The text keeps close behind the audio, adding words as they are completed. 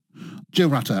Jill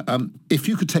Rutter, if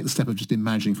you could take the step of just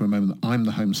imagining for a moment that I'm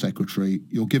the Home Secretary,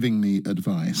 you're giving me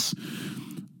advice.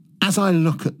 As I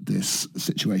look at this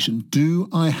situation, do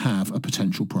I have a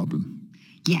potential problem?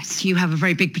 Yes, you have a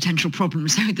very big potential problem.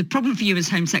 So the problem for you as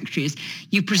Home Secretary is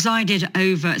you presided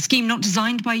over a scheme not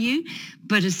designed by you,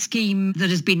 but a scheme that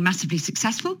has been massively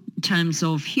successful in terms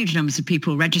of huge numbers of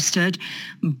people registered,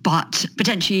 but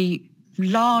potentially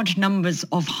large numbers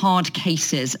of hard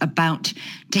cases about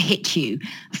to hit you.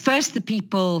 First, the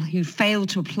people who failed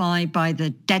to apply by the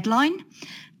deadline,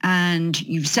 and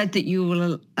you've said that you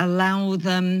will allow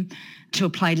them to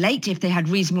apply late if they had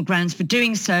reasonable grounds for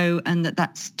doing so, and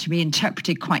that's to be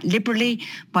interpreted quite liberally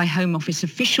by Home Office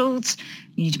officials.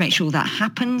 You need to make sure that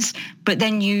happens. But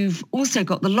then you've also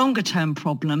got the longer term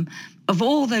problem of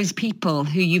all those people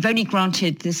who you've only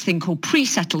granted this thing called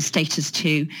pre-settled status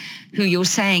to, who you're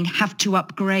saying have to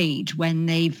upgrade when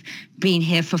they've been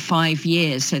here for 5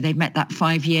 years, so they've met that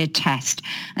 5-year test.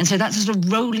 And so that's a sort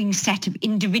of rolling set of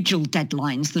individual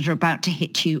deadlines that are about to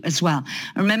hit you as well.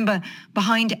 And remember,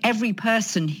 behind every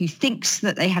person who thinks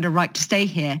that they had a right to stay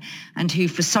here and who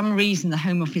for some reason the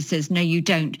Home Office says, no, you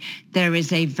don't, there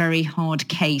is a very hard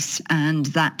case, and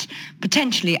that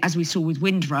potentially, as we saw with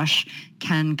Windrush,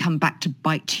 can come back to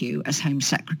bite you as Home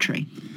Secretary.